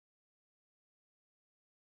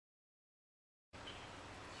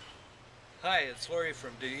Hi, it's Lori from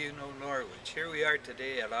Do You Know Norwich. Here we are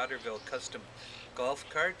today at Otterville Custom Golf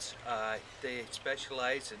Carts. They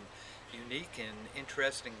specialize in unique and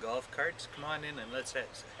interesting golf carts. Come on in and let's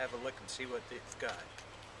have a look and see what they've got.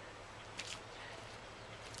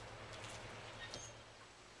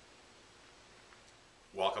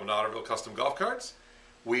 Welcome to Otterville Custom Golf Carts.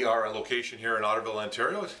 We are a location here in Otterville,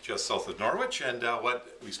 Ontario, just south of Norwich, and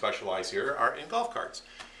what we specialize here are in golf carts.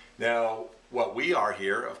 Now, what we are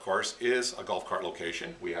here, of course, is a golf cart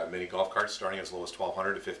location. We have many golf carts starting as low as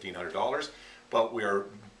 $1,200 to $1,500, but we are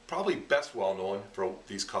probably best well known for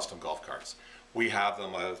these custom golf carts. We have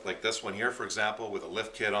them like this one here, for example, with a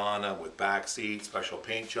lift kit on them, with back seats, special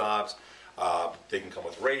paint jobs. They can come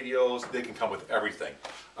with radios, they can come with everything.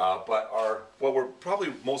 But what we're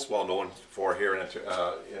probably most well known for here in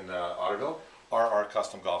Otterville are our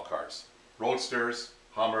custom golf carts. Roadsters,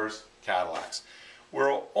 Hummers, Cadillacs.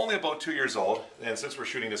 We're only about 2 years old, and since we're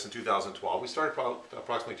shooting this in 2012, we started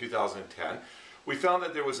approximately 2010. We found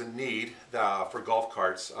that there was a need for golf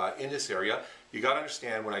carts in this area. You got to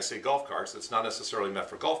understand, when I say golf carts, it's not necessarily meant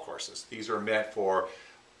for golf courses. These are meant for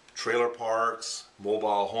trailer parks,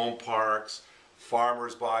 mobile home parks.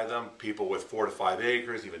 Farmers buy them, people with 4 to 5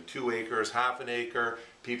 acres, even 2 acres, half an acre,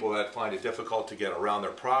 people that find it difficult to get around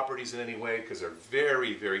their properties in any way because they're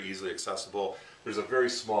very, very easily accessible. There's a very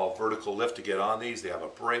small vertical lift to get on these. They have a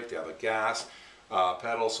brake, they have a gas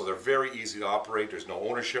pedal, so they're very easy to operate. There's no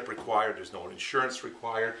ownership required, there's no insurance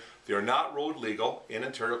required. They're not road legal in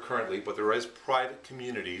Ontario currently, but there is private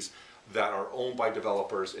communities that are owned by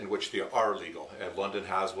developers in which they are legal. And London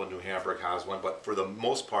has one, New Hamburg has one, but for the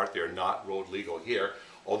most part they're not road legal here.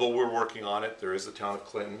 Although we're working on it, there is the town of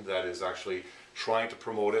Clinton that is actually trying to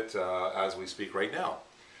promote it as we speak right now.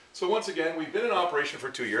 So once again, we've been in operation for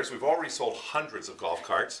 2 years. We've already sold hundreds of golf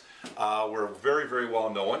carts. We're very, very well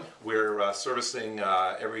known. We're servicing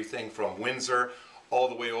everything from Windsor all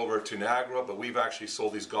the way over to Niagara, but we've actually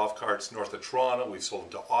sold these golf carts north of Toronto. We've sold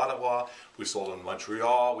them to Ottawa. We've sold them in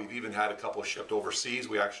Montreal. We've even had a couple shipped overseas.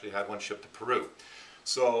 We actually had one shipped to Peru.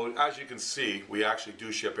 So as you can see, we actually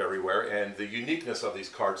do ship everywhere, and the uniqueness of these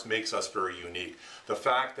carts makes us very unique. The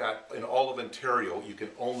fact that in all of Ontario, you can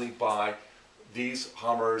only buy these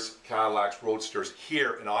Hummers, Cadillacs, Roadsters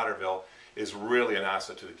here in Otterville is really an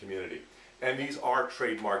asset to the community. And these are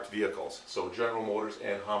trademarked vehicles. So General Motors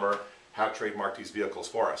and Hummer have trademarked these vehicles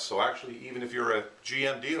for us. So actually, even if you're a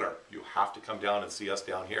GM dealer, you have to come down and see us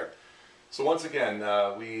down here. So once again,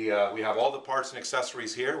 we have all the parts and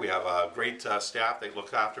accessories here. We have a great staff that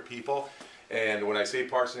look after people. And when I say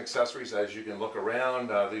parts and accessories, as you can look around,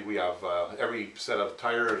 we have every set of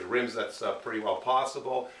tires, rims that's pretty well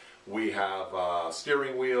possible. We have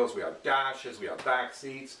steering wheels, we have dashes, we have back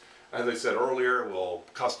seats. As I said earlier, we'll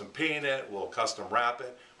custom paint it, we'll custom wrap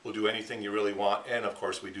it, we'll do anything you really want, and of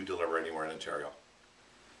course we do deliver anywhere in Ontario.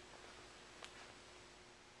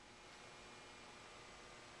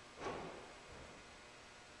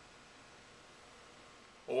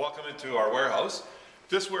 Well, welcome into our warehouse.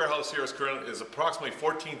 This warehouse here is approximately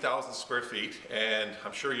 14,000 square feet, and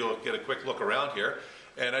I'm sure you'll get a quick look around here.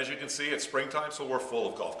 And as you can see, it's springtime, so we're full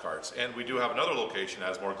of golf carts. And we do have another location that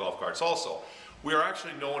has more golf carts also. We are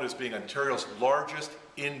actually known as being Ontario's largest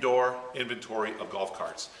indoor inventory of golf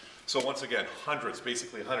carts. So once again,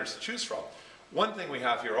 basically hundreds to choose from. One thing we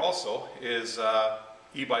have here also is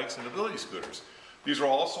e-bikes and mobility scooters. These are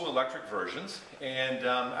also electric versions, and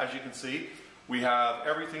as you can see, we have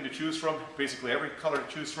everything to choose from, basically every color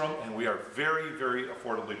to choose from, and we are very, very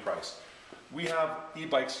affordably priced. We have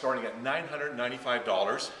e-bikes starting at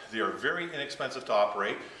 $995. They are very inexpensive to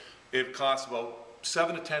operate. It costs about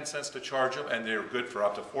 7 to 10 cents to charge them, and they're good for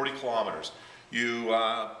up to 40 kilometers. You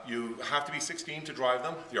have to be 16 to drive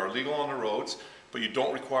them. They are legal on the roads, but you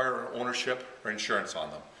don't require ownership or insurance on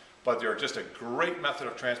them. But they're just a great method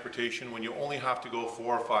of transportation when you only have to go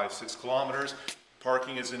 4, 5, 6 kilometers.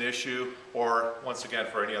 Parking is an issue, or once again,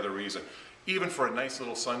 for any other reason. Even for a nice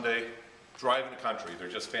little Sunday, drive in the country, they're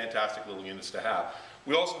just fantastic little units to have.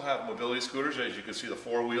 We also have mobility scooters, as you can see, the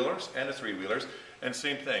 4-wheelers and the 3-wheelers, and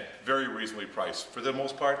same thing, very reasonably priced. For the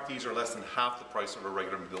most part, these are less than half the price of a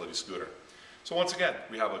regular mobility scooter. So once again,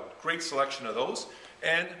 we have a great selection of those,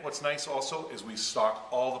 and what's nice also is we stock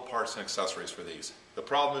all the parts and accessories for these. The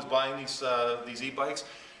problem is buying these e-bikes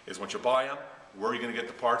is once you buy them, where are you going to get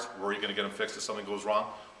the parts, where are you going to get them fixed if something goes wrong?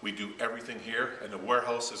 We do everything here, and the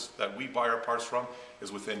warehouses that we buy our parts from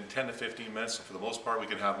is within 10 to 15 minutes, so for the most part we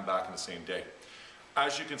can have them back in the same day.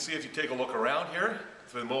 As you can see, if you take a look around here,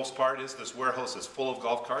 for the most part this warehouse is full of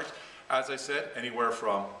golf carts. As I said, anywhere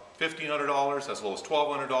from $1,500, as low as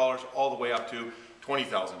 $1,200, all the way up to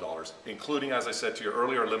 $20,000, including, as I said to you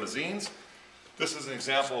earlier, limousines. This is an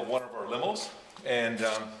example of one of our limos, and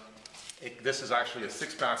this is actually a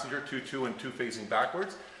 6-passenger, 2-2 and 2 facing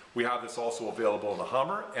backwards. We have this also available in a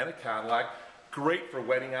Hummer and a Cadillac. Great for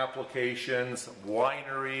wedding applications,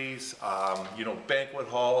 wineries, banquet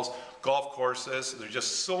halls, golf courses. There's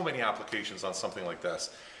just so many applications on something like this.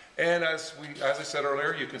 And as I said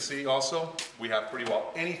earlier, you can see also we have pretty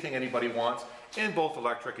well anything anybody wants in both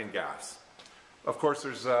electric and gas. Of course,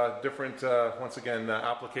 there's different, once again,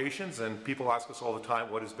 applications, and people ask us all the time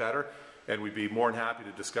what is better, and we'd be more than happy to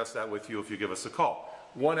discuss that with you if you give us a call.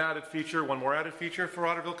 One more added feature for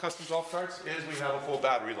Otterville Custom Golf Carts is we have a full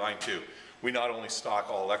battery line too. We not only stock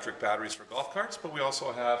all electric batteries for golf carts, but we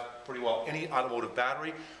also have pretty well any automotive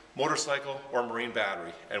battery, motorcycle, or marine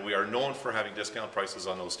battery. And we are known for having discount prices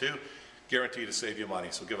on those too. Guaranteed to save you money,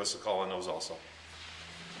 so give us a call on those also.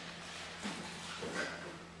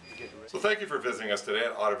 So thank you for visiting us today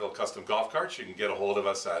at Otterville Custom Golf Carts. You can get a hold of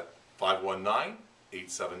us at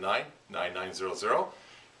 519-879-9900,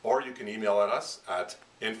 or you can email at us at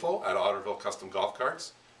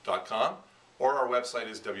info@ottervillecustomgolfcarts.com, or our website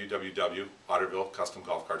is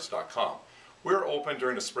www.ottervillecustomgolfcarts.com. We're open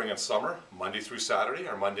during the spring and summer, Monday through Saturday.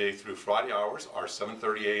 Our Monday through Friday hours are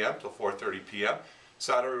 7:30 a.m. till 4:30 p.m.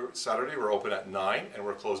 Saturday we're open at 9 and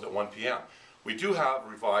we're closed at 1 p.m. We do have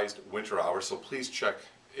revised winter hours, so please check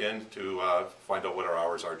in to find out what our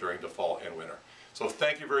hours are during the fall and winter. So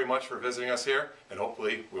thank you very much for visiting us here, and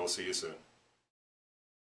hopefully we will see you soon.